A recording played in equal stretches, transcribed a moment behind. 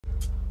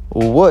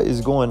What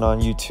is going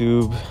on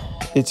YouTube?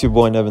 It's your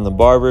boy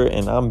NevinTheBarber,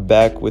 and I'm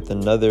back with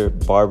another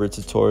barber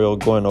tutorial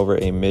going over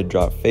a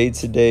mid-drop fade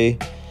today.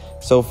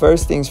 So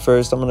first things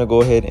first, I'm going to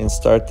go ahead and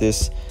start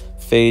this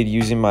fade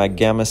using my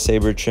Gamma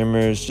Saber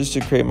trimmers just to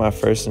create my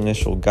first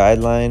initial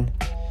guideline.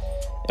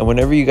 And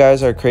whenever you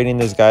guys are creating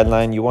this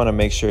guideline, you want to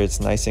make sure it's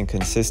nice and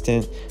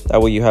consistent.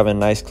 That way you have a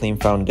nice clean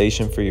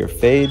foundation for your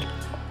fade.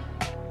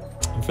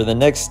 For the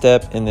next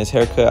step in this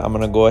haircut, I'm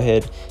going to go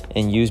ahead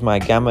and use my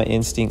Gamma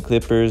Instinct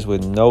clippers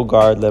with no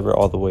guard lever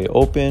all the way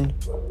open.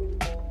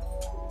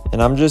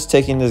 And I'm just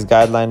taking this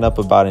guideline up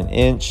about an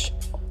inch,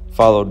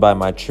 followed by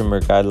my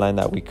trimmer guideline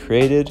that we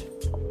created.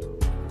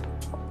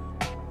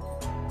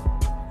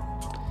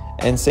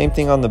 And same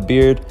thing on the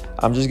beard.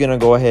 I'm just going to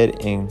go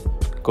ahead and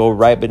go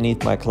right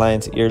beneath my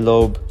client's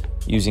earlobe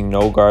using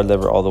no guard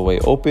lever all the way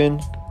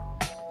open.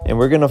 And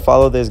we're going to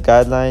follow this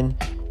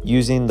guideline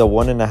using the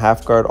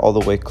 1.5 guard all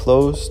the way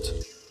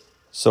closed.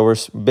 So we're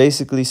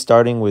basically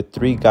starting with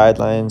 3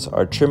 guidelines: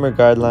 our trimmer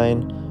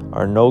guideline,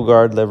 our no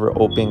guard lever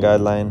open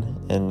guideline,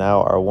 and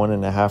now our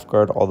 1.5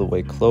 guard all the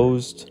way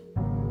closed.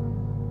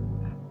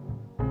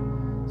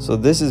 So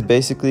this is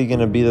basically going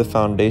to be the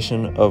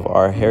foundation of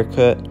our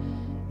haircut,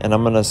 and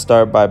I'm going to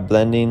start by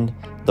blending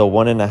the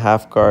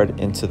 1.5 guard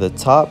into the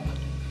top.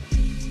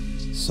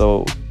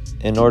 So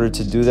in order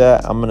to do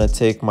that, I'm going to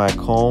take my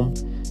comb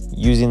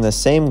using the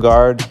same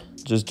guard,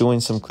 just doing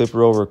some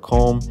clipper over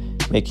comb,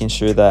 making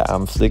sure that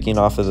I'm flicking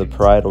off of the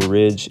parietal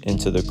ridge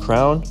into the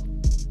crown.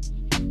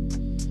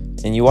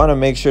 And you want to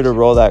make sure to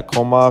roll that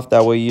comb off,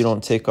 that way you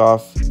don't take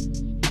off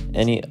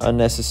any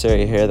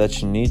unnecessary hair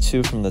that you need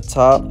to from the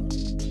top.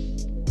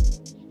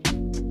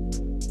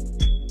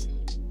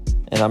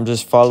 And I'm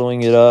just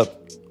following it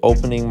up,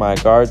 opening my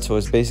guard, so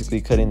it's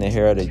basically cutting the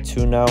hair at a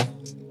 2 now.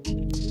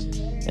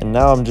 And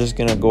now I'm just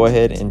going to go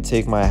ahead and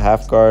take my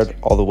half guard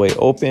all the way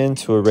open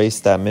to erase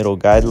that middle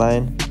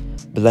guideline,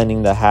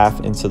 blending the half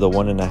into the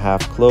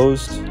 1.5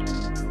 closed.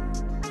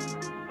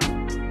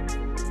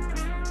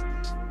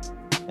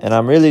 And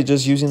I'm really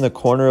just using the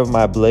corner of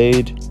my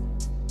blade,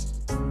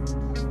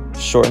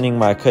 shortening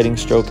my cutting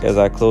stroke as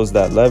I close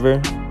that lever.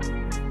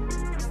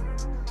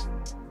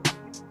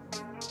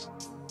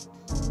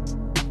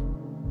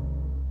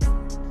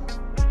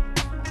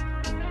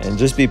 And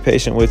just be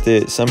patient with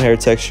it. Some hair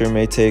texture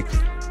may take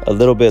a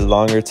little bit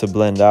longer to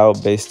blend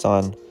out based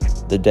on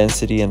the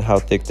density and how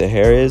thick the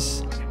hair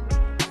is.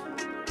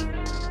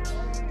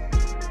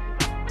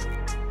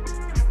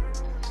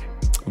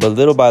 But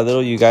little by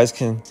little, you guys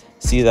can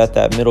see that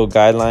that middle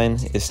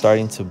guideline is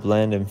starting to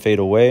blend and fade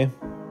away.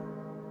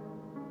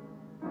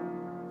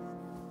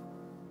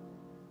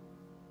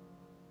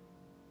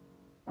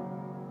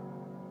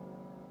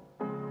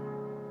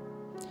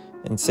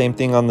 And same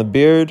thing on the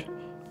beard.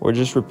 We're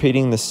just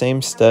repeating the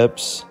same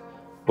steps,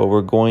 but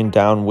we're going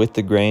down with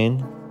the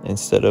grain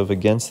instead of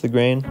against the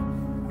grain.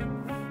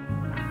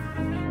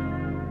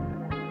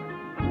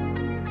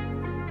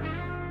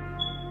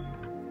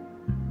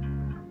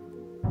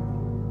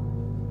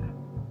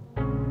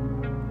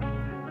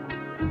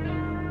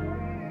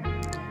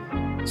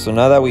 So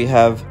now that we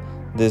have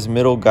this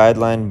middle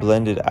guideline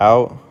blended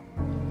out,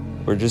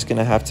 we're just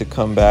gonna have to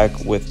come back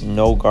with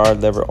no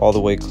guard lever all the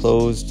way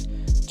closed,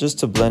 just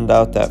to blend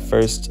out that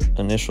first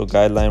initial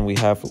guideline we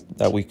have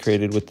that we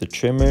created with the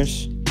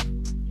trimmers.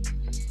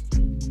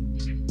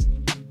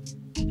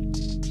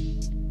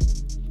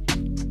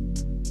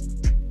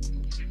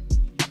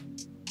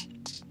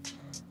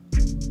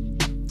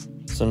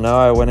 So now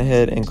I went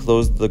ahead and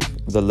closed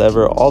the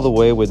lever all the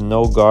way with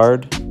no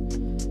guard.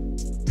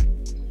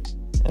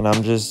 And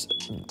I'm just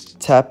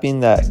tapping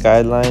that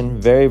guideline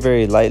very,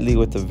 very lightly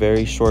with a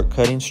very short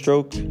cutting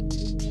stroke. And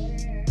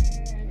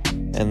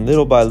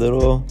little by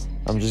little,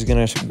 I'm just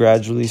gonna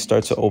gradually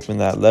start to open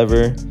that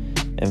lever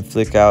and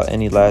flick out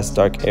any last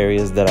dark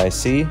areas that I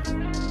see.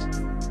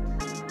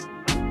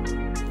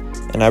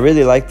 And I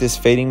really like this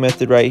fading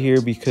method right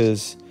here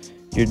because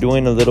you're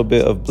doing a little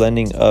bit of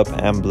blending up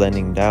and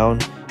blending down.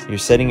 You're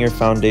setting your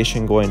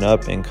foundation going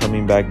up and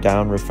coming back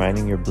down,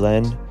 refining your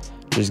blend,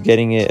 just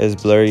getting it as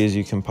blurry as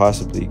you can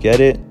possibly get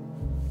it.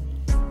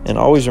 And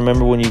always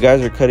remember, when you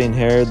guys are cutting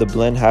hair, the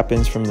blend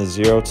happens from the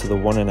 0 to the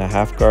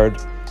 1.5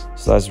 guard.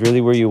 So that's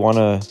really where you want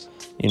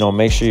to,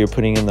 make sure you're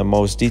putting in the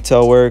most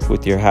detail work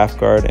with your half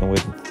guard and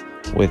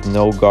with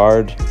no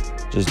guard,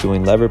 just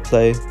doing lever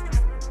play.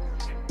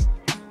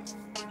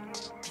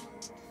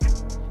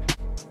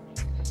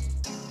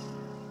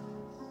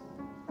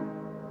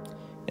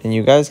 And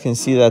you guys can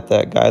see that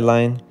that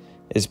guideline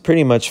is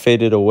pretty much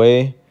faded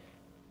away.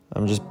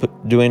 I'm just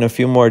doing a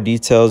few more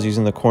details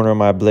using the corner of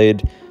my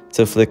blade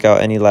to flick out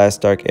any last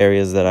dark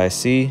areas that I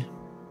see.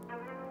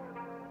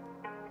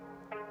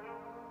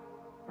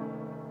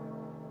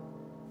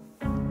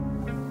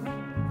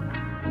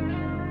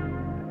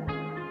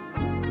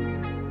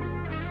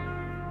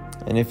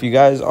 And if you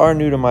guys are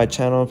new to my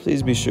channel,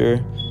 please be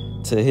sure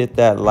to hit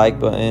that like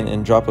button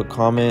and drop a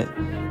comment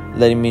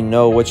letting me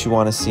know what you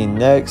want to see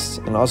next.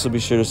 And also be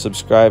sure to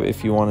subscribe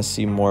if you want to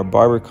see more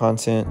barber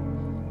content.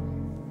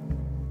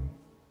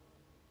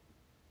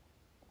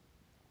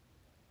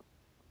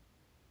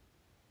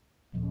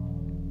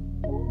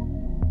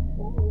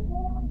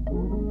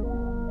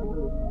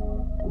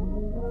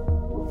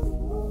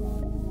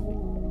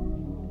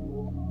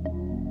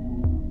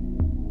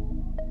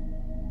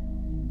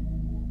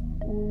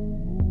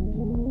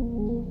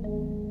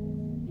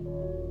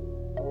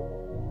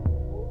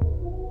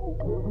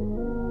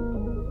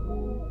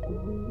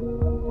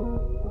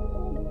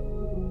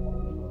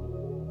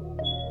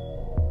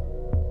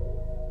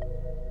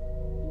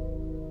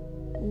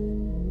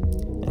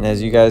 And as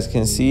you guys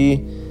can see,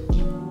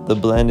 the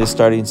blend is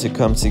starting to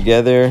come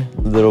together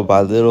little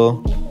by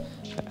little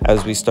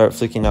as we start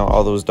flicking out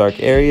all those dark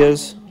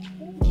areas.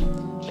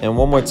 And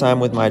one more time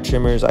with my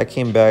trimmers, I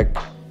came back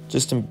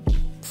just to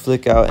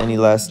flick out any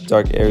last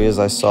dark areas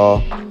I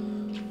saw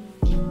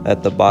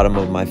at the bottom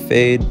of my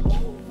fade.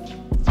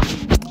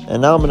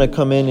 And now I'm going to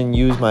come in and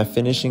use my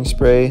finishing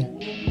spray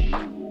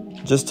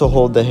just to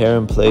hold the hair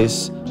in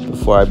place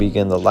before I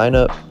begin the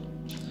lineup.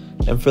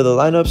 And for the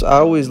lineups, I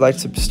always like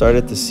to start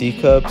at the C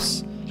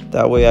cups.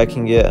 That way I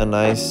can get a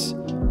nice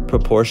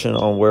proportion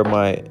on where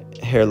my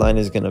hairline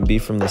is going to be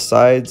from the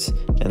sides,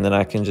 and then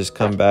I can just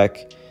come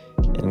back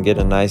and get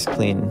a nice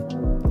clean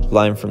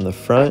line from the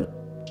front.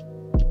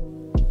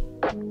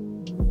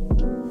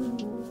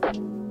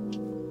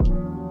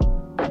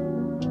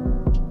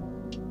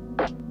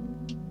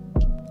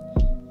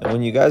 And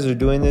when you guys are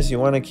doing this, you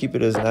want to keep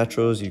it as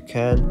natural as you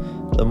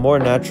can. The more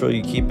natural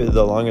you keep it,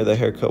 the longer the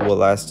haircut will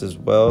last as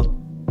well.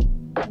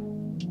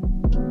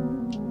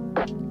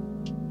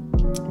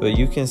 But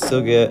you can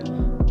still get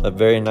a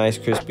very nice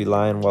crispy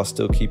line while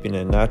still keeping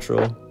it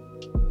natural.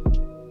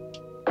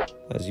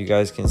 As you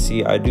guys can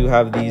see, I do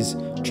have these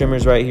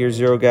trimmers right here,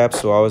 0 gap,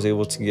 so I was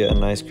able to get a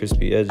nice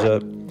crispy edge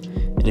up.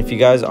 And if you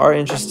guys are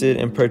interested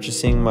in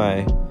purchasing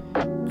my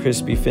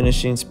crispy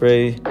finishing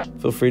spray,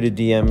 feel free to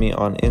DM me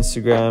on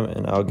Instagram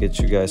and I'll get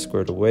you guys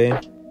squared away.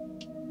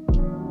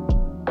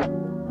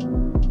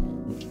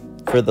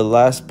 For the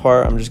last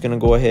part, I'm just going to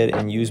go ahead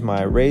and use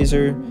my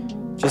razor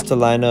just to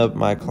line up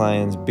my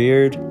client's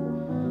beard.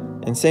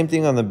 And same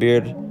thing on the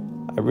beard,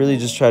 I really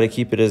just try to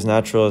keep it as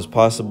natural as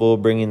possible,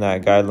 bringing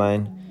that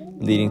guideline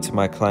leading to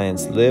my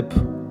client's lip.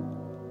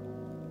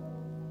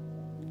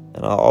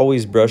 And I'll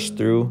always brush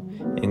through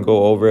and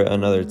go over it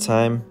another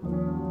time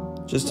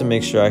just to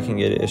make sure I can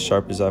get it as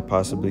sharp as I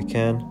possibly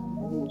can.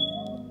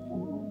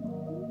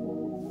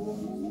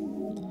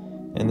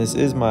 And this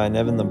is my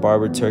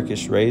NevinTheBarber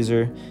Turkish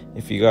razor.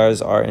 If you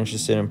guys are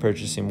interested in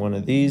purchasing one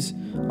of these,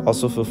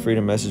 also feel free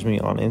to message me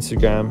on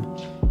Instagram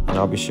and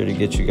I'll be sure to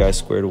get you guys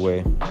squared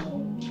away.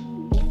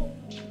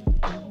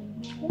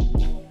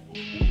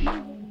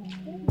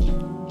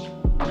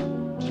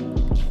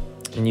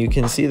 And you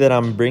can see that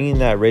I'm bringing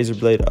that razor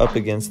blade up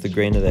against the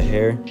grain of the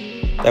hair.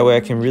 That way I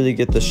can really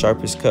get the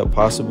sharpest cut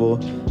possible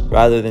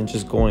rather than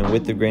just going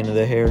with the grain of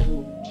the hair.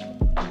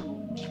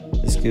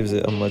 This gives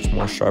it a much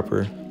more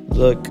sharper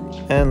look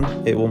and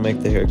it will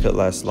make the haircut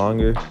last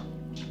longer.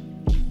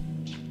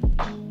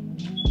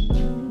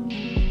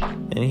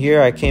 And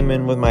here I came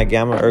in with my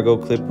Gamma Ergo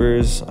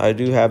clippers. I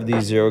do have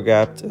these 0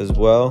 gapped as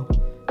well.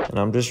 And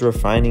I'm just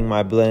refining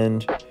my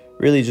blend,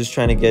 really just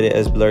trying to get it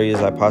as blurry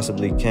as I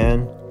possibly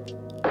can.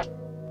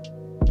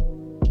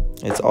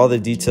 It's all the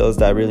details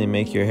that really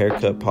make your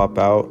haircut pop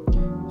out.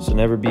 So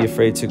never be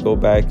afraid to go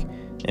back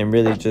and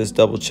really just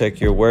double check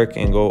your work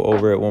and go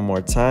over it one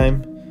more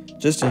time.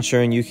 Just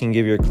ensuring you can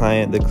give your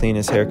client the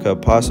cleanest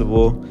haircut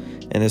possible.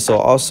 And this will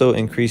also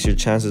increase your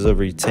chances of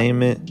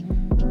retainment.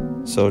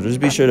 So just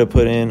be sure to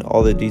put in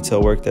all the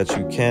detail work that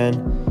you can.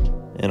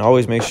 And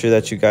always make sure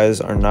that you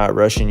guys are not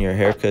rushing your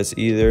haircuts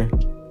either.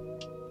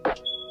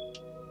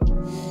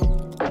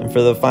 And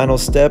for the final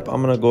step,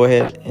 I'm going to go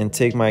ahead and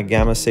take my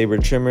Gamma Saber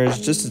trimmers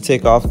just to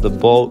take off the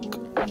bulk.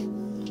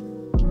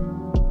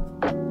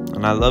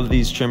 And I love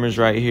these trimmers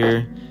right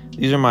here.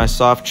 These are my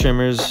soft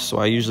trimmers, so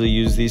I usually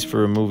use these for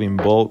removing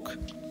bulk.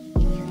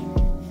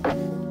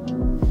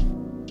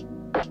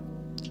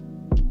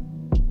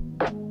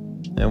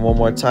 And one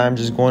more time,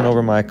 just going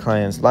over my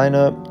client's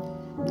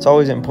lineup. It's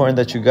always important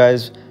that you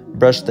guys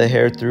brush the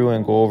hair through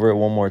and go over it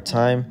one more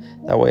time.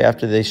 That way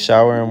after they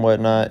shower and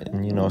whatnot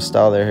and, you know,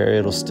 style their hair,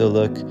 it'll still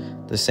look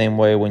the same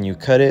way when you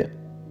cut it.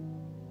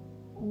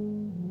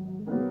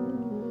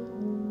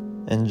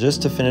 And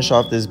just to finish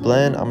off this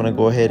blend, I'm going to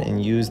go ahead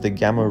and use the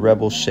Gamma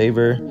Rebel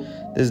shaver.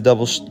 This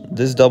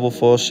double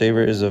foil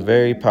shaver is a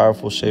very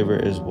powerful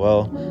shaver as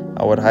well.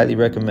 I would highly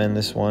recommend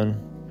this one.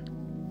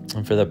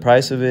 And for the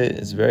price of it,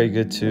 it's very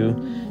good too.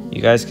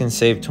 You guys can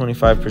save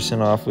 25%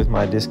 off with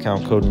my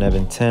discount code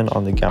NEVIN10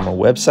 on the Gamma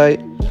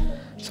website.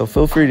 So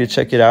feel free to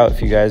check it out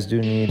if you guys do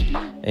need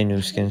a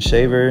new skin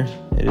shaver.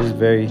 It is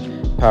very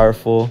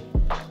powerful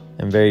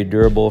and very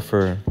durable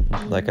for,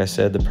 like I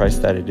said, the price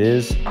that it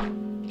is.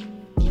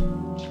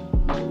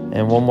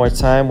 And one more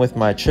time with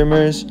my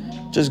trimmers,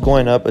 just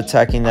going up,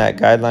 attacking that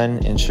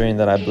guideline, ensuring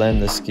that I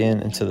blend the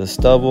skin into the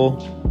stubble.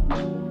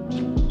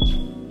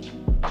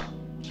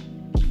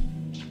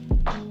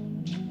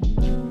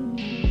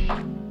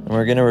 And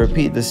we're going to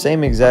repeat the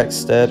same exact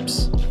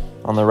steps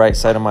on the right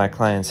side of my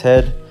client's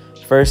head.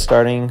 First,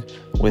 starting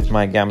with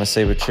my Gamma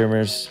Saber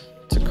trimmers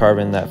to carve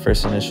in that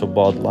first initial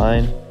bald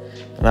line.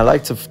 And I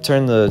like to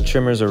turn the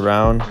trimmers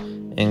around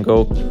and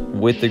go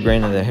with the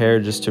grain of the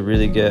hair just to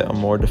really get a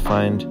more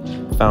defined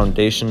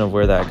foundation of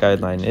where that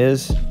guideline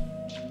is.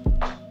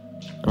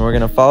 And we're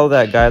going to follow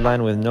that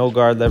guideline with no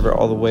guard lever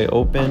all the way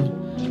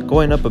open,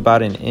 going up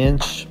about an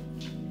inch.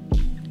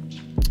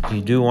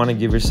 You do want to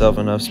give yourself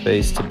enough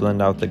space to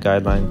blend out the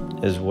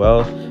guideline as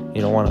well.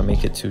 You don't want to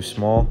make it too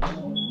small.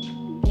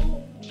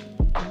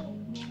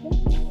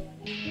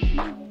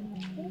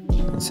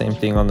 And same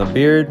thing on the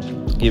beard,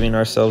 giving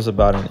ourselves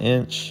about an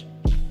inch.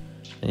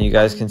 And you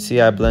guys can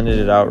see I blended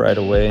it out right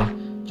away,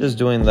 just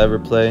doing lever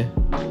play.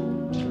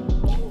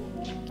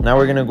 Now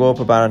we're gonna go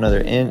up about another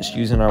inch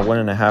using our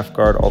 1.5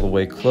 guard all the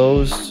way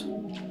closed.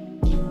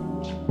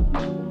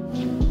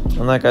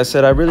 And like I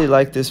said, I really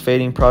like this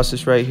fading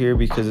process right here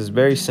because it's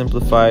very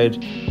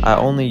simplified. I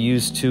only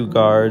use 2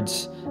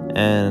 guards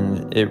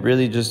and it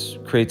really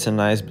just creates a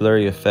nice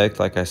blurry effect.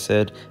 Like I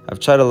said, I've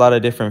tried a lot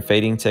of different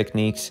fading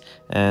techniques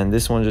and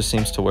this one just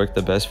seems to work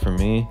the best for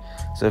me.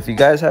 So if you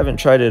guys haven't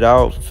tried it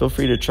out, feel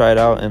free to try it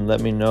out and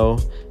let me know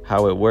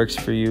how it works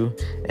for you.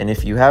 And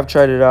if you have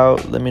tried it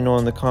out, let me know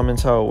in the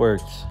comments how it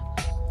works.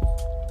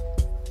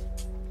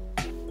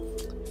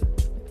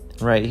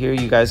 Right here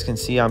you guys can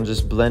see I'm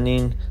just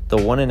blending the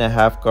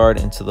 1.5 guard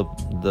into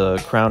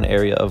the crown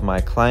area of my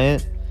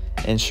client,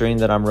 ensuring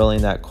that I'm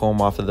rolling that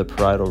comb off of the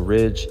parietal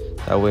ridge,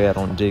 that way I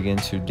don't dig in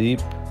too deep.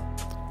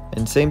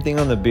 And same thing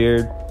on the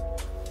beard.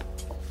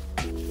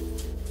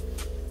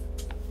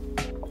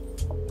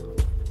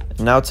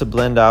 And now to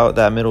blend out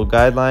that middle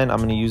guideline, I'm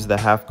going to use the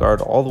 1/2 guard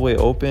all the way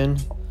open.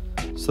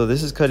 So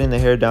this is cutting the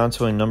hair down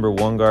to a number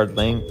 1 guard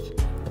length,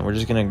 and we're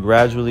just going to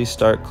gradually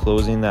start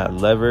closing that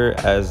lever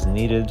as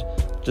needed,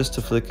 just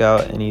to flick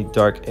out any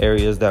dark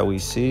areas that we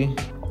see.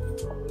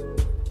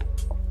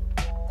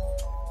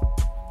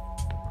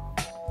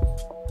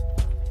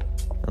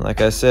 And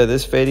like I said,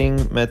 this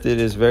fading method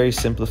is very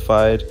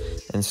simplified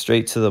and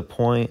straight to the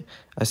point.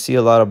 I see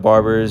a lot of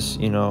barbers,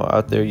 you know,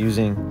 out there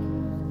using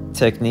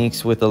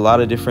techniques with a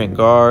lot of different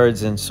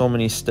guards and so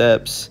many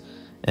steps,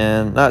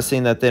 and not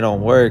saying that they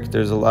don't work.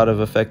 There's a lot of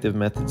effective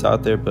methods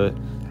out there, but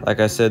like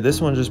I said, this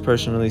one just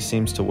personally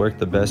seems to work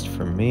the best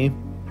for me.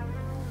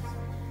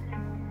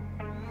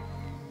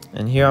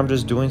 And here I'm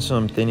just doing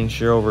some thinning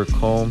shear over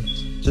comb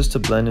just to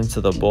blend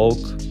into the bulk.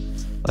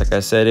 Like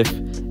I said,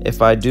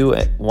 if I do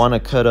want to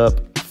cut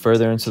up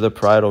further into the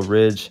parietal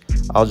ridge,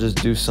 I'll just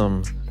do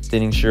some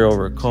thinning shear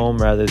over comb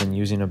rather than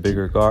using a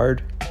bigger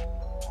guard.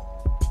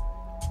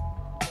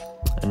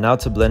 And now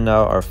to blend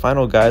out our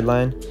final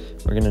guideline,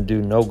 we're going to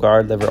do no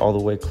guard, lever all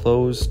the way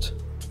closed.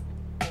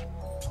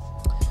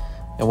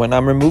 And when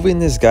I'm removing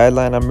this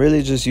guideline, I'm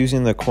really just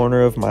using the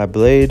corner of my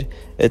blade.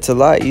 It's a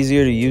lot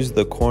easier to use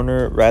the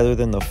corner rather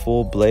than the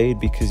full blade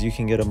because you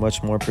can get a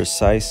much more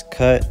precise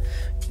cut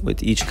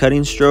with each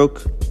cutting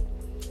stroke.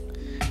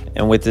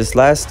 And with this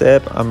last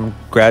step, I'm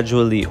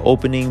gradually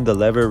opening the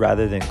lever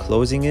rather than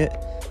closing it.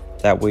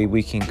 That way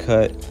we can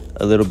cut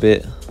a little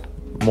bit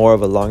more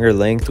of a longer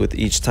length with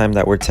each time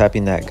that we're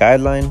tapping that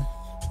guideline.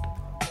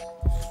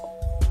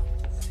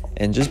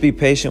 And just be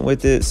patient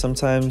with it.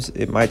 Sometimes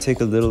it might take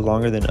a little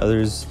longer than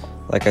others,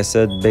 like I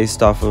said,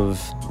 based off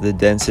of the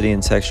density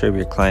and texture of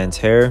your client's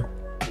hair.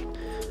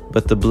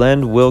 But the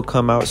blend will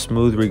come out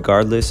smooth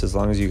regardless, as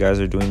long as you guys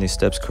are doing these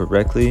steps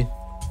correctly.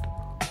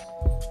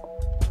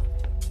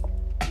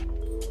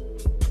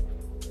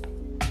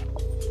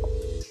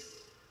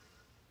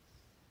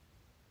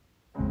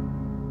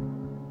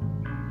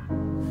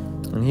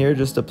 And here,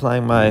 just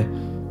applying my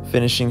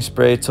finishing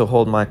spray to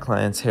hold my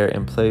client's hair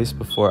in place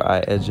before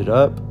I edge it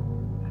up.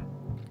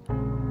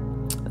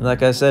 And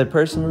like I said,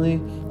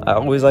 personally, I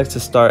always like to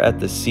start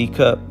at the C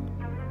cup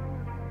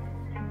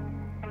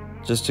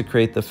just to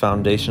create the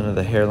foundation of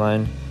the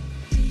hairline.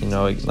 You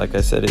know, like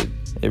I said,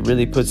 it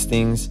really puts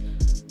things.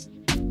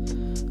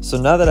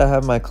 So now that I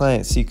have my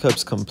client C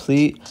cups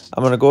complete,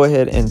 I'm gonna go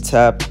ahead and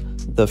tap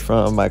the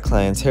front of my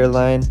client's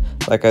hairline.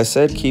 Like I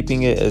said,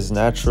 keeping it as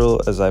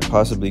natural as I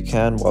possibly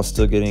can while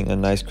still getting a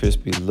nice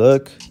crispy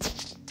look.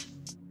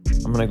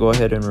 I'm gonna go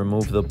ahead and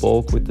remove the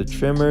bulk with the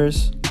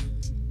trimmers.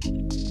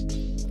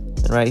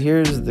 And right here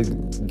is the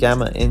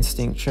Gamma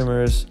Instinct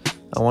trimmers.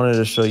 I wanted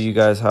to show you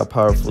guys how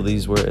powerful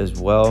these were as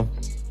well.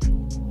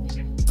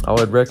 I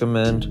would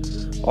recommend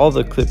all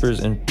the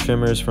clippers and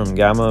trimmers from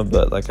Gamma,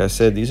 but like I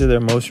said, these are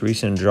their most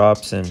recent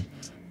drops and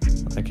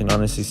I can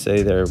honestly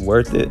say they're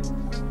worth it.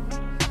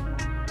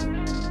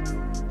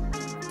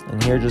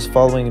 And here, just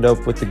following it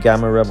up with the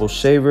Gamma Rebel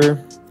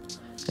shaver,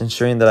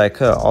 ensuring that I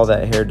cut all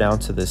that hair down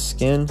to the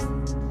skin.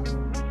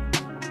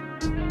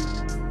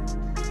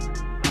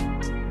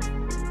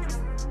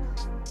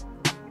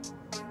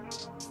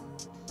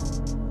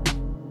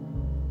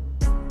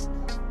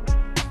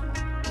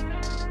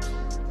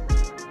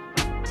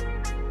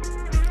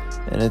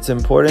 And it's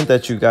important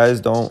that you guys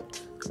don't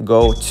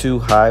go too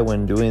high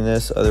when doing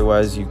this,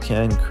 otherwise you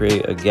can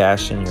create a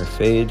gash in your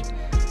fade.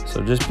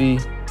 So just be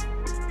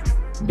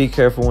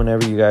careful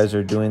whenever you guys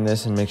are doing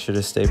this and make sure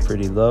to stay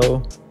pretty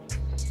low.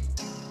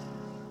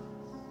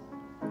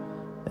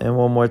 And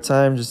one more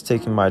time, just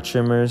taking my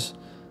trimmers,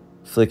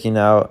 flicking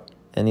out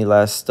any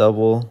last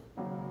stubble.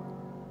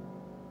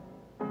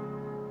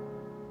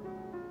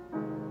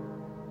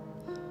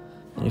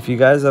 And if you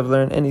guys have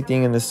learned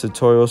anything in this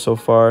tutorial so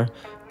far,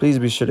 please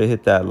be sure to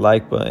hit that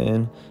like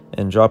button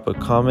and drop a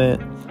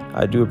comment.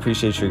 I do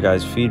appreciate your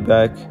guys'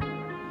 feedback,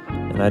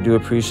 and I do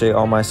appreciate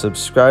all my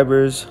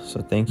subscribers.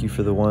 So thank you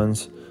for the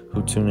ones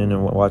who tune in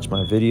and watch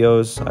my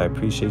videos. I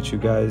appreciate you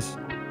guys.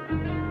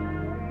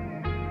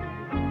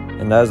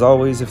 And as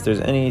always, if there's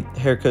any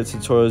haircut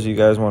tutorials you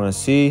guys want to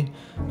see,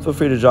 feel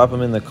free to drop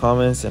them in the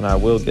comments and I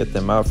will get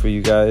them out for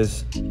you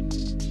guys.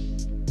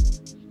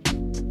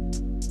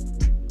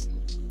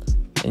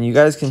 And you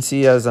guys can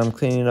see as I'm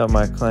cleaning up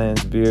my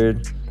client's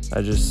beard,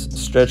 I just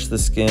stretch the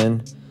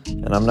skin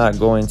and I'm not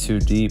going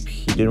too deep.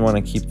 He didn't want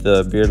to keep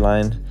the beard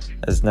line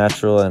as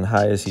natural and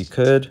high as he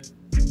could.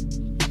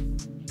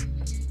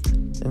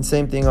 And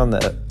same thing on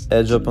the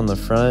edge up on the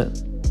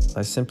front.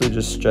 I simply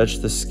just stretch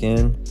the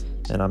skin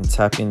and I'm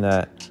tapping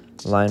that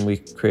line we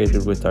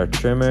created with our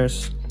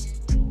trimmers.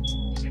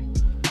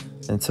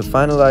 And to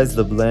finalize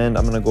the blend,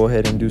 I'm gonna go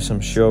ahead and do some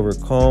shear over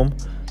comb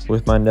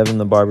with my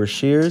NevinTheBarber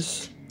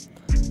shears.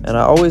 And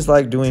I always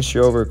like doing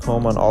shear over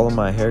comb on all of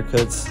my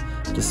haircuts,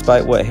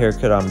 despite what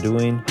haircut I'm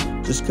doing,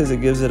 just because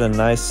it gives it a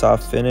nice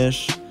soft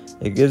finish.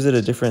 It gives it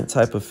a different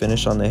type of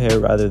finish on the hair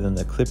rather than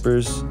the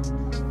clippers.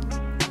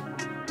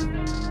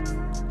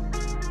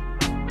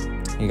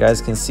 You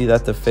guys can see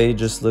that the fade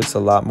just looks a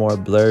lot more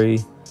blurry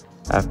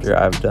after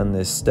I've done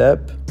this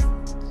step.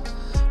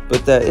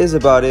 But that is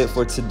about it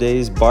for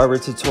today's barber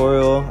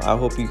tutorial. I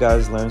hope you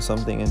guys learned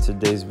something in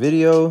today's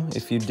video.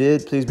 If you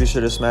did, please be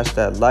sure to smash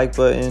that like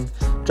button,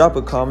 drop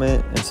a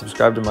comment, and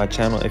subscribe to my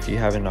channel if you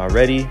haven't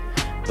already.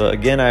 But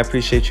again, I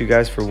appreciate you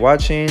guys for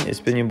watching. It's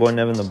been your boy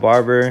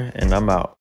NevinTheBarber, and I'm out.